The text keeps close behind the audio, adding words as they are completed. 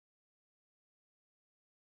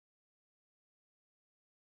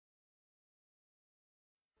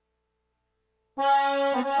I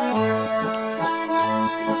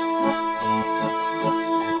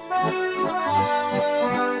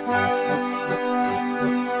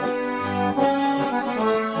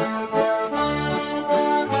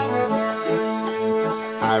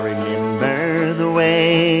remember the ways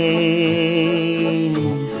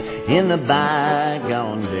in the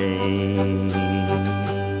bygone days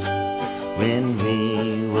when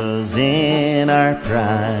we was in our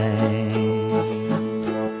prime.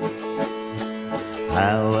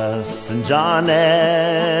 How us and John L.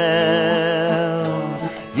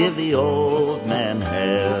 give the old man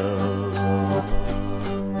hell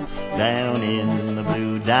down in the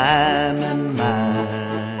Blue Diamond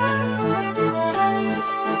Mine.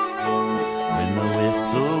 When the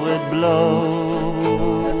whistle would blow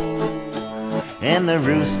and the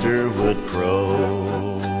rooster would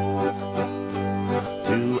crow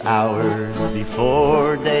 2 hours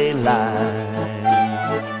before daylight,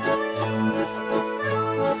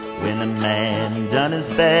 when a man done his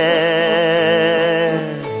best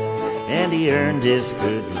and he earned his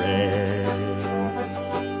good rest,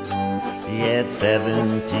 he had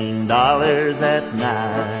 $17 at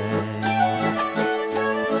night.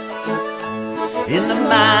 In the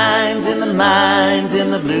mines, in the mines,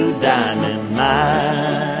 in the Blue Diamond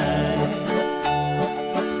Mine,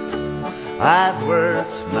 I've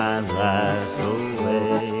worked my life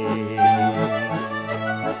away.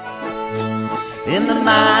 In the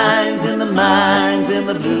mines, in the mines, in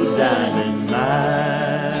the Blue Diamond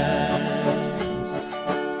Mine,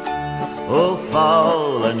 oh,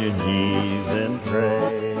 fall on your knees and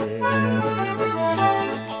pray.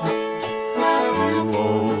 You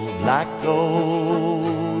old black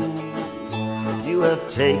gold, you have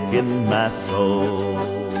taken my soul.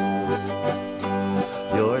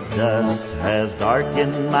 Your dust has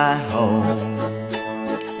darkened my home.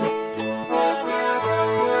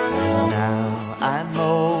 And now I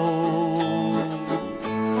mow,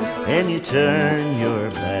 and you turn your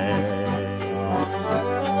back.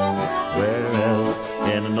 Where else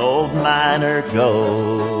can an old miner go?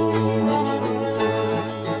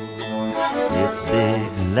 It's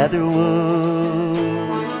big leather wood,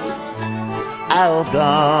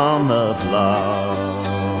 Algoma block.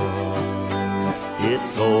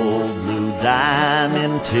 It's old Blue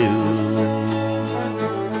Diamond too.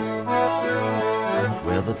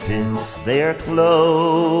 Well, the pits, they're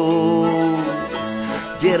closed.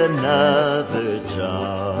 Get another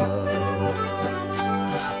job.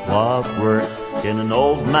 What work can an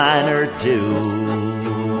old miner do?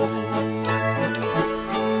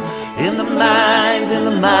 In the mines, in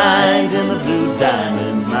the mines, in the Blue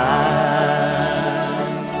Diamond Mine,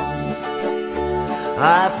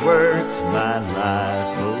 I've worked my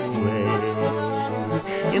life away.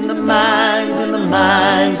 In the mines, in the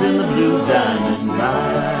mines, in the Blue Diamond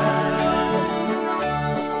Mine,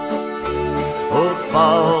 oh,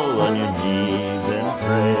 fall on your knees and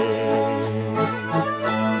pray.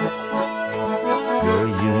 Your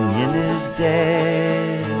union is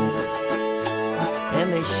dead, and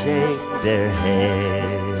they shake their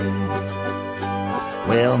head.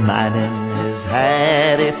 Well, mining has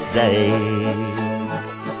had its day,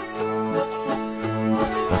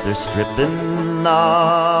 but they're stripping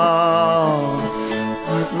off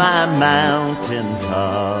my mountain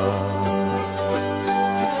top.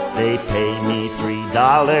 They pay me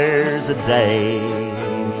 $3 a day,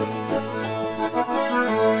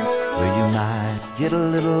 where you might get a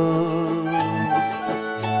little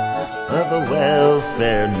of a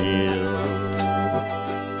welfare meal,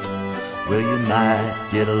 where you might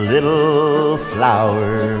get a little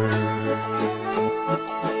flour.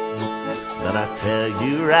 But I tell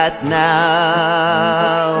you right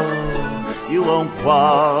now, you won't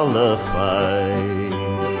qualify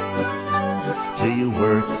till you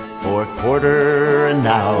work for a quarter an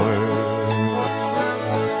hour.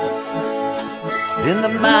 In the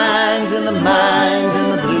mines, in the mines, in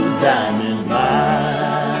the Blue Diamond Mine,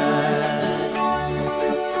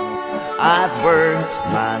 I've worked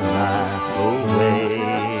my life away.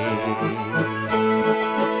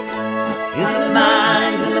 In the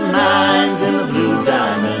mines, in the mines, in the Blue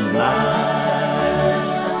Diamond Mine,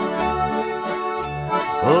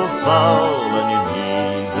 oh, fall on your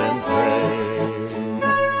knees and pray.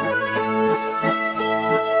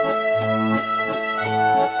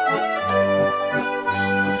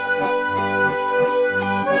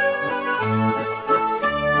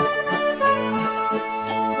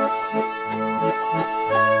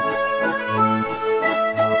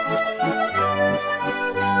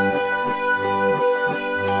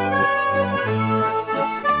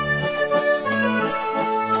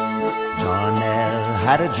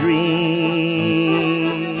 Had a dream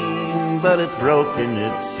but it's broken,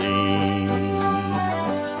 it seems.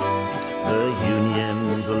 The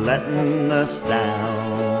unions are letting us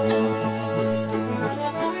down.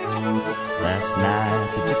 Last night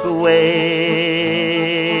they took away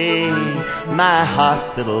my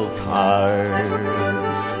hospital card.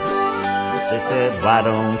 They said, why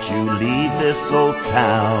don't you leave this old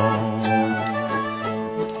town?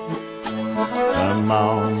 Come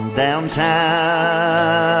on downtown,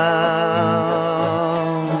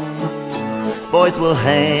 boys will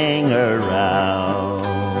hang around.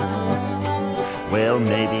 Well,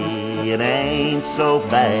 maybe it ain't so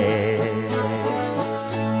bad.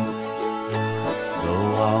 Go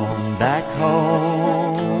on back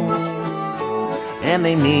home, and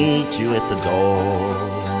they meet you at the door.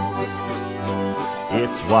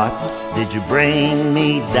 It's what did you bring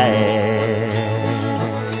me, Dad?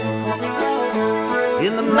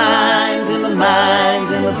 In the mines, in the mines,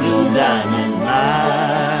 in the blue diamond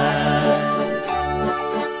mine,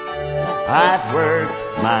 I've worked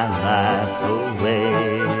my life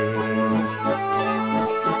away.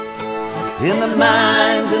 In the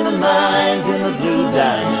mines, in the mines, in the blue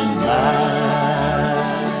diamond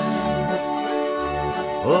mine,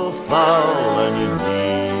 oh, fall on your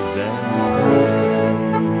knees and pray.